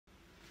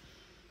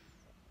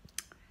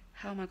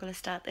How am I going to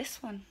start this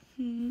one?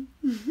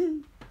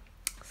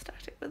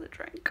 Start it with a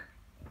drink.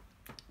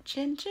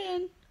 Chin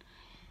chin.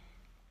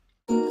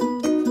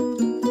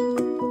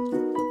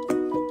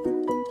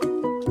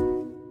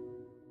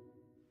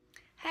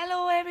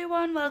 Hello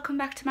everyone, welcome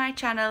back to my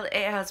channel.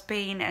 It has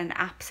been an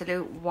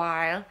absolute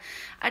while.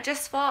 I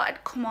just thought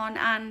I'd come on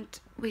and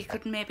we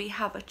could maybe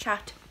have a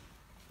chat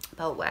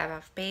about where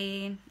I've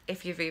been,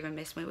 if you've even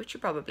missed me, which you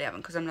probably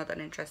haven't because I'm not that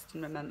interested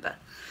in remember.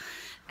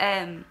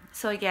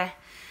 So yeah,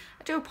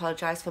 I do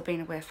apologise for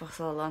being away for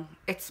so long.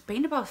 It's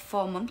been about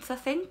 4 months I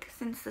think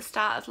since the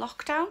start of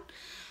lockdown.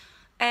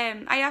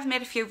 I have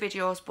made a few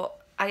videos but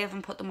I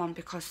haven't put them on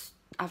because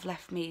I've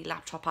left my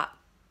laptop at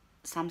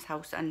Sam's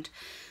house and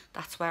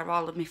that's where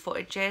all of my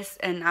footage is,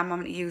 and I'm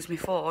having to use my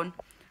phone.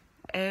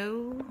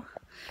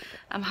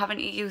 I'm having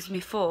to use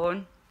my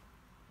phone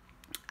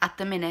at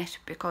the minute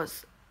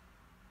because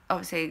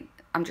obviously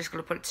I'm just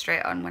going to put it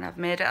straight on when I've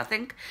made it, I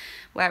think,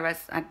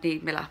 whereas I'd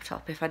need my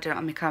laptop if I did it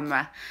on my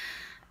camera.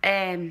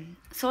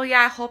 So yeah,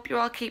 I hope you're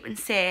all keeping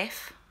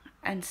safe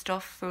and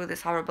stuff through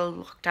this horrible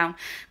lockdown.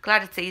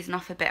 Glad it's easing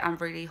off a bit. I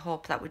really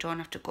hope that we don't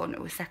have to go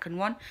into a second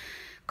one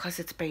because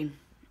it's been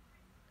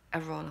a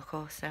roller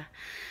coaster.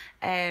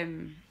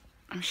 I'm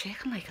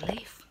shaking like a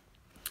leaf.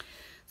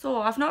 So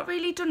I've not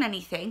really done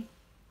anything.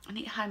 I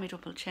need to hide my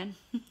double chin.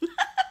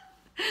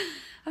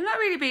 I've not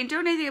really been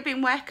doing anything. I've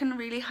been working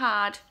really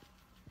hard.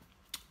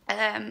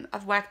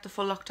 I've worked the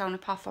full lockdown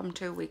apart from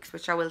 2 weeks,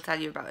 which I will tell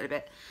you about in a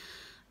bit.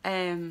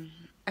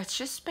 It's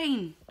just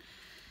been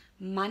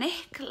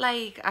manic.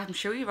 Like, I'm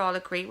sure you all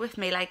agree with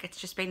me. Like, it's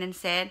just been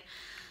insane.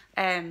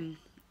 I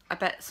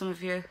bet some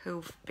of you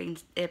who've been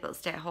able to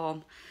stay at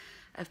home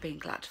have been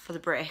glad for the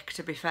break,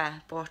 to be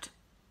fair, but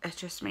it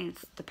just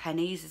means the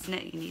pennies, isn't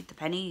it? You need the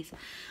pennies.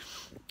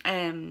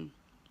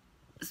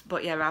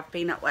 But yeah, I've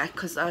been at work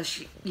because,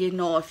 as you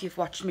know, if you've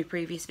watched my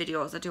previous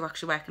videos, I do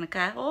actually work in a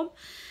care home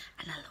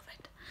and I love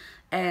it.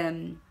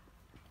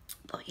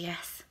 But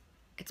yes,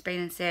 it's been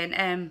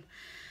insane.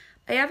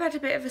 I have had a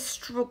bit of a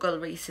struggle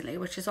recently,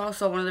 which is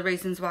also one of the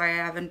reasons why I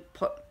haven't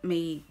put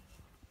me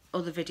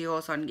other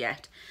videos on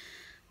yet.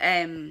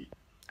 I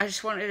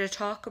just wanted to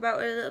talk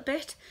about it a little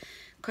bit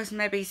because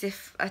maybe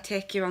if I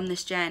take you on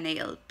this journey,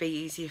 it'll be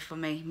easier for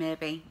me,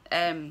 maybe.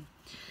 I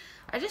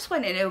just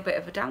went into a bit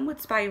of a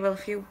downward spiral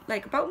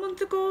about a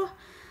month ago.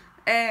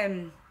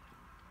 I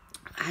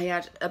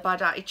had a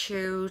bad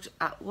attitude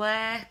at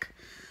work.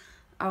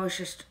 I was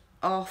just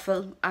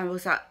awful. I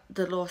was at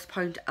the lowest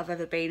point I've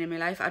ever been in my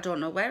life. I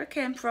don't know where it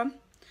came from.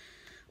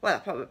 Well, I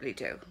probably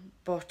do,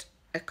 but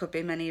it could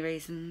be many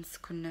reasons,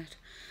 couldn't it?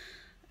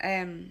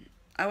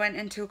 I went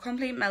into a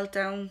complete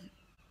meltdown.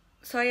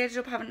 So I ended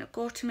up having to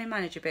go to my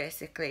manager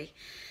basically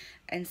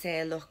and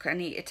say, look, I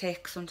need to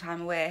take some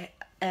time away.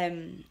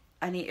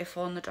 I need to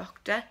phone the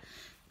doctor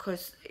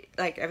because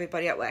like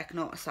everybody at work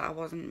noticed that I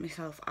wasn't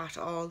myself at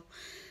all.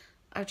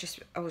 I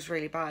was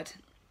really bad.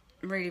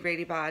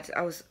 Really bad.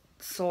 I was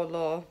so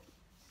low.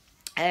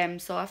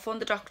 So I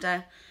phoned the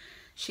doctor.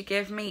 She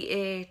gave me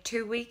a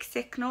 2-week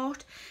sick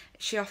note.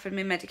 She offered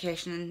me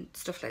medication and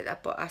stuff like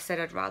that, but I said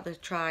I'd rather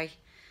try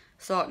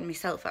sorting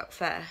myself out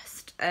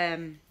first.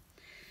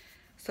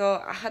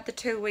 So I had the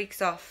 2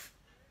 weeks off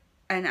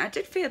and I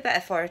did feel better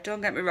for it,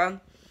 don't get me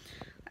wrong.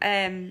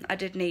 I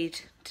did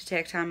need to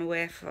take time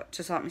away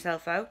to sort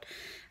myself out.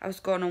 I was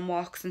going on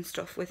walks and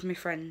stuff with my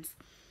friends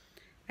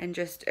and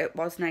it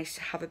was nice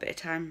to have a bit of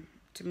time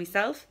to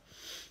myself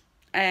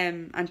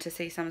and to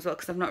see Sam as well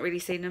because I've not really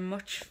seen him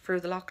much through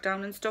the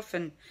lockdown and stuff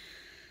and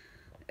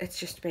it's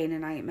just been a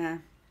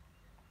nightmare.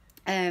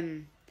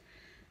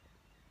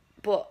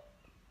 But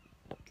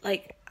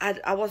like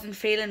I wasn't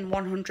feeling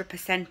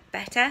 100%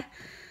 better,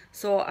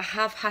 so I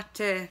have had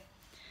to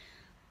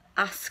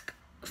ask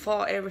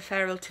for a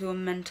referral to a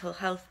mental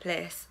health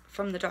place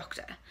from the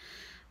doctor.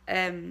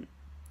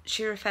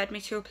 She referred me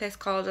to a place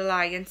called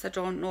Alliance. I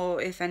don't know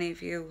if any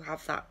of you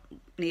have that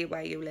near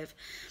where you live.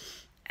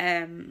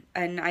 And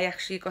I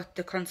actually got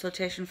the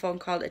consultation phone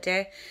call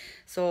today,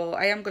 so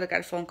I am going to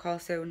get a phone call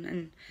soon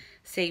and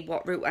see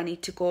what route I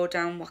need to go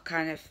down, what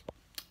kind of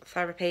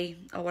therapy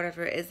or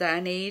whatever it is that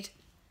I need.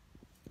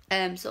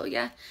 So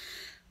yeah,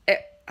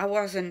 I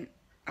wasn't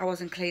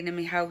cleaning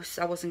my house,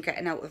 I wasn't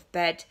getting out of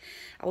bed,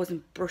 I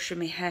wasn't brushing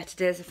my hair.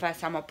 Today's the first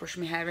time I brushed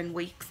my hair in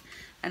weeks,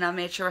 and I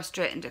made sure I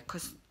straightened it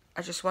because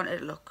I just wanted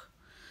to look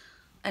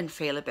and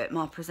feel a bit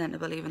more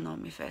presentable, even though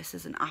my face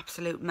is an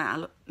absolute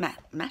mess.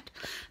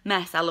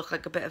 I look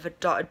like a bit of a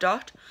dotted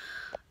dot,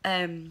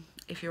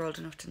 if you're old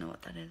enough to know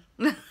what that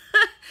is.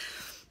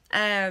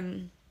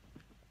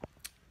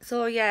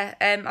 So yeah,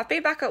 I've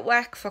been back at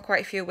work for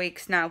quite a few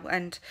weeks now,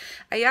 and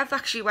I have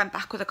actually went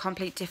back with a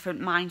complete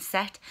different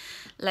mindset.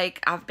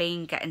 Like, I've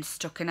been getting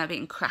stuck in, I've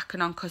been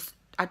cracking on, because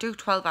I do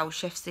 12-hour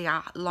shifts. They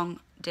are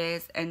long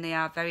days and they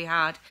are very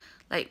hard.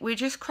 Like, we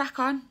just crack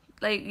on.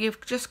 Like, you've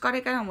just got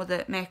to get on with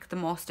it, make the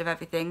most of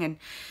everything, and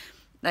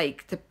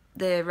like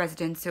the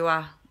residents who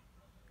are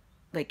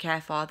like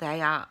care for,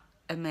 they are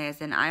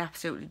amazing. I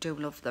absolutely do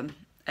love them.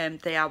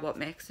 They are what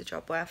makes the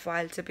job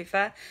worthwhile, to be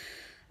fair.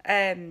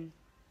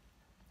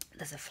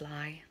 There's a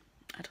fly.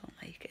 I don't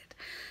like it.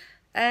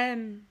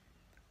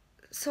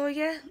 So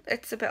yeah,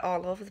 it's a bit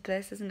all over the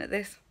place, isn't it,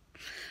 this?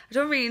 I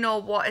don't really know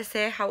what to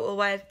say, how to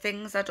word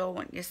things. I don't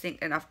want you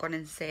thinking I've gone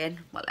insane.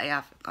 Well, I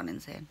have gone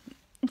insane.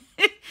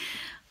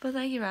 But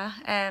there you are.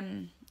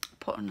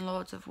 Putting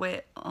loads of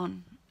weight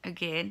on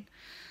again.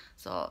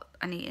 So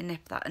I need to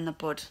nip that in the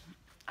bud.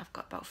 I've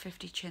got about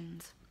 50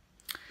 chins.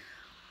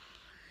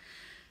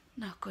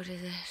 Not good,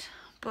 is it?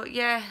 But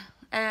yeah,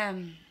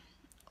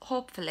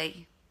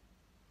 hopefully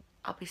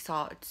I'll be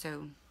sorted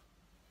soon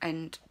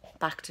and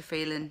back to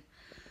feeling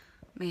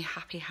me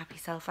happy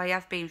self. I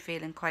have been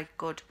feeling quite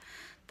good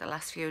the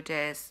last few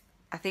days.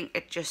 I think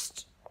it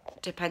just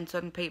depends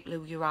on people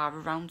who you are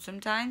around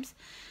sometimes.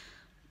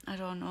 I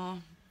don't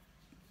know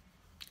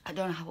how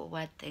to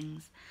word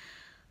things.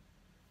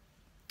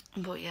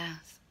 But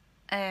yes.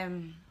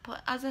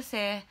 But as I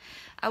say,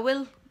 I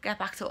will get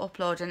back to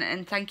uploading,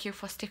 and thank you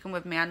for sticking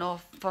with me. I know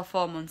for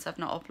 4 months I've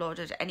not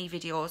uploaded any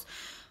videos,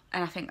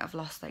 and I think I've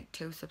lost like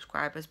 2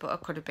 subscribers, but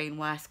it could have been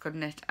worse,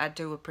 couldn't it? I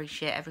do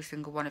appreciate every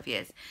single one of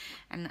you,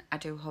 and I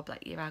do hope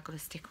that you are going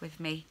to stick with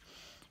me,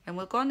 and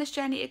we'll go on this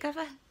journey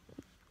together.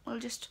 We'll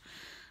just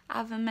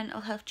have a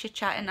mental health chit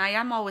chat, and I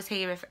am always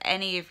here if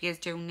any of you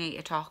do need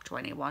to talk to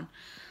anyone.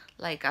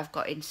 Like, I've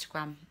got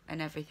Instagram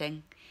and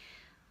everything.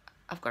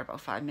 I've got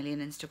about 5 million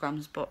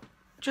Instagrams, but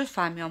just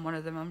find me on one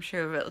of them. I'm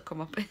sure it'll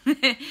come up.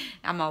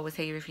 I'm always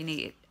here if you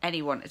need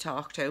anyone to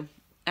talk to.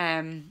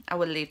 I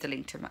will leave the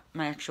link to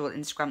my actual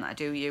Instagram that I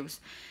do use,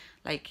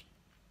 like,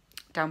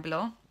 down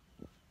below.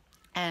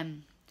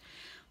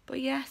 But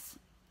yes,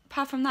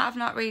 apart from that, I've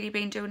not really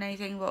been doing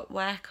anything but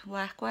work.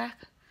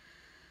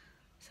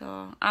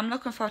 So I'm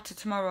looking forward to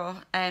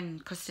tomorrow,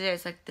 because today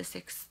is like the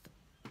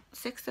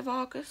 6th of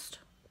August,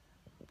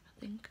 I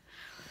think.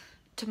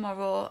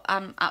 Tomorrow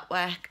I'm at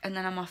work, and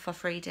then I'm off for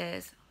 3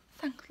 days.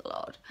 Thank the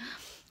Lord.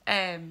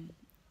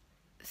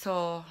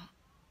 So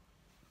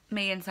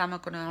me and Sam are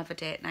going to have a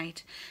date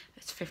night.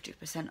 It's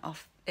 50%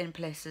 off in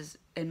places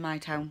in my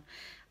town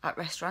at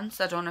restaurants.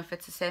 I don't know if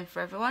it's the same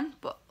for everyone,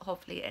 but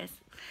hopefully it is.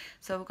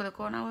 So we're going to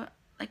go on our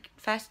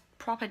first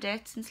proper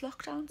date since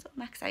lockdown, so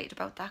I'm excited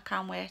about that.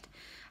 Can't wait.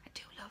 I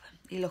do love him.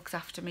 He looks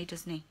after me,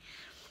 doesn't he?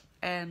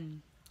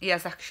 He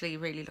has actually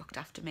really looked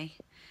after me,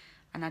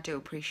 and I do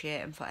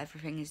appreciate him for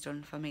everything he's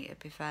done for me, to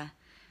be fair.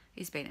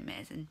 He's been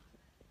amazing.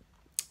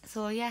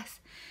 So yes,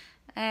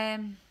 I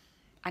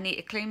need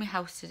to clean my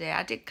house today.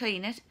 I did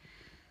clean it,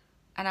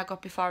 and I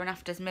got before and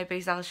afters.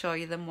 Maybe I'll show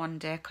you them one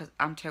day, because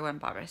I'm too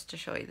embarrassed to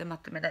show you them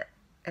at the minute.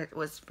 It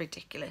was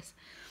ridiculous.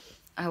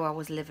 How I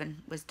was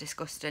living was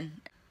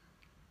disgusting.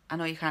 I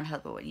know you can't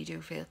help it when you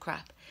do feel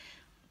crap,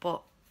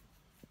 but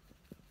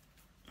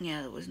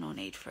yeah, there was no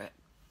need for it.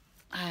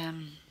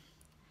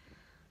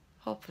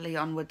 Hopefully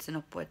onwards and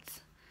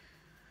upwards.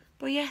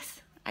 But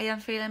yes, I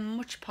am feeling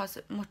much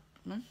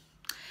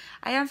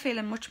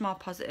more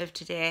positive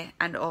today,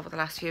 and over the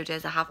last few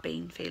days I have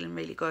been feeling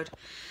really good.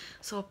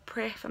 So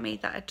pray for me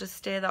that it does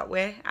stay that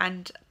way.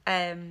 And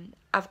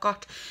I've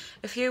got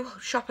a few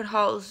shopping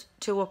hauls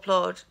to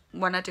upload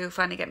when I do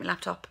finally get my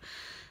laptop.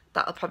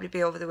 That'll probably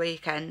be over the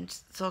weekend,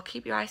 so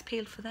keep your eyes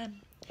peeled for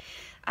them.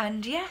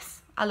 And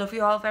yes, I love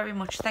you all very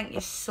much. Thank you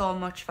so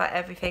much for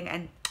everything,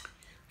 and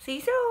see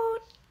you soon.